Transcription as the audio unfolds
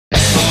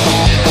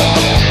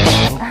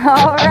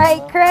All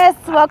right, Krys,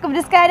 welcome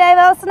to Skydive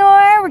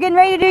Elsinore. We're getting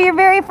ready to do your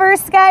very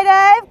first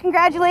skydive.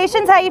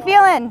 Congratulations, how you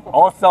feeling?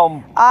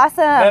 Awesome.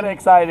 Awesome. Very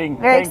exciting.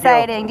 Very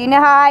exciting. Do you know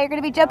how high you're going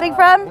to be jumping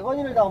from?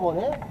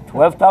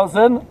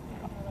 12,500.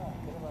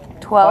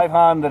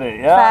 12,500.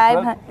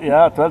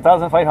 Yeah,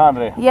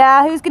 12,500.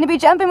 Yeah, who's going to be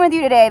jumping with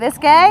you today? This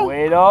guy?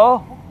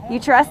 Guido? You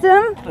trust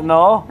him?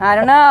 No. I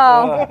don't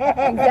know.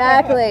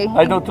 Exactly.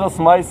 I don't trust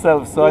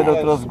myself, so I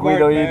don't trust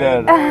Guido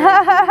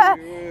either.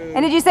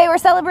 And did you say we're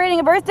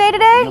celebrating a birthday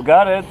today? You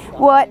got it.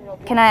 What?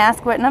 Can I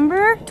ask what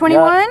number?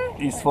 21? Yeah,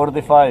 he's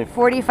 45.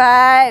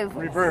 45.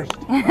 Reversed.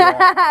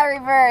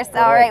 Reversed.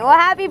 All right. Well,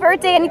 happy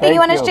birthday. Anything Thank you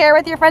want to you. share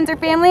with your friends or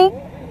family?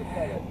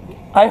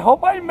 I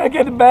hope I make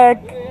it back.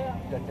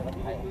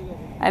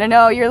 I don't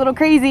know. You're a little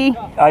crazy.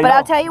 But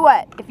I'll tell you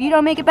what. If you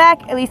don't make it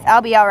back, at least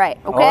I'll be all right.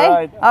 Okay? All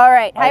right. All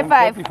right. High I'm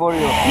five. happy for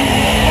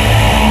you.